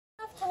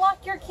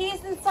lock your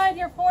keys inside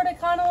your Ford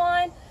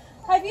Econoline?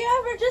 Have you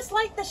ever just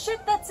liked the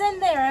shit that's in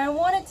there and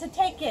wanted to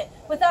take it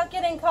without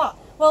getting caught?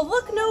 Well,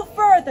 look no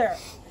further.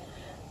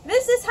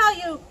 This is how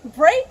you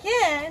break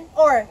in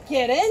or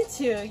get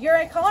into your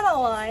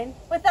Econoline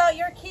without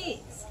your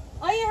keys.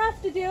 All you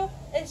have to do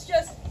is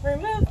just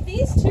remove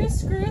these two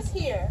screws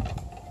here.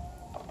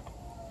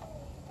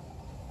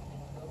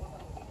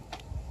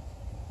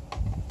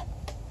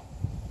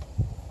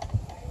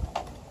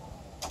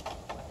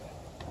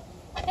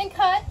 And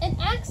cut an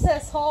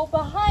access hole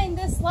behind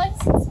this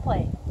license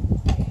plate.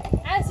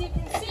 As you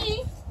can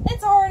see,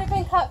 it's already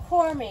been cut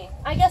for me.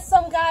 I guess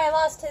some guy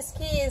lost his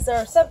keys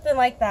or something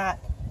like that.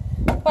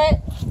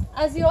 But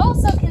as you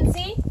also can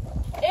see,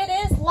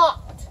 it is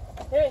locked.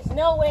 There is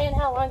no way in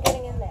hell I'm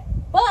getting in there.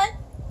 But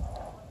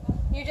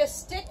you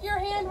just stick your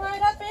hand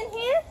right up in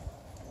here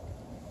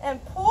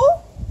and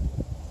pull.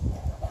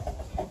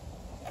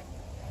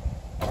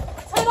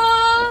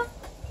 Ta-da!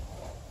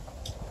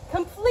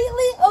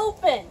 Completely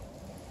open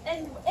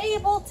and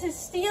able to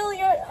steal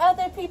your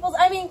other people's,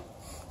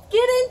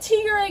 get into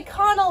your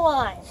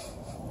Econoline.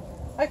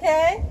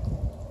 Okay?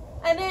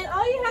 And then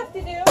all you have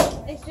to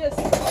do is just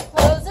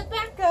close it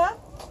back up,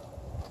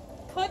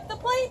 put the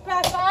plate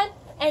back on,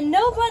 and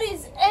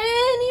nobody's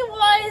any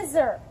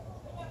wiser.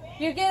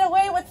 You get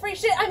away with free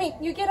shit.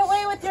 You get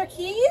away with your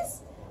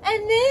keys,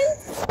 and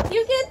then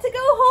you get to go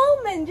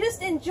home and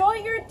just enjoy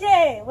your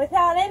day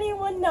without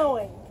anyone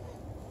knowing.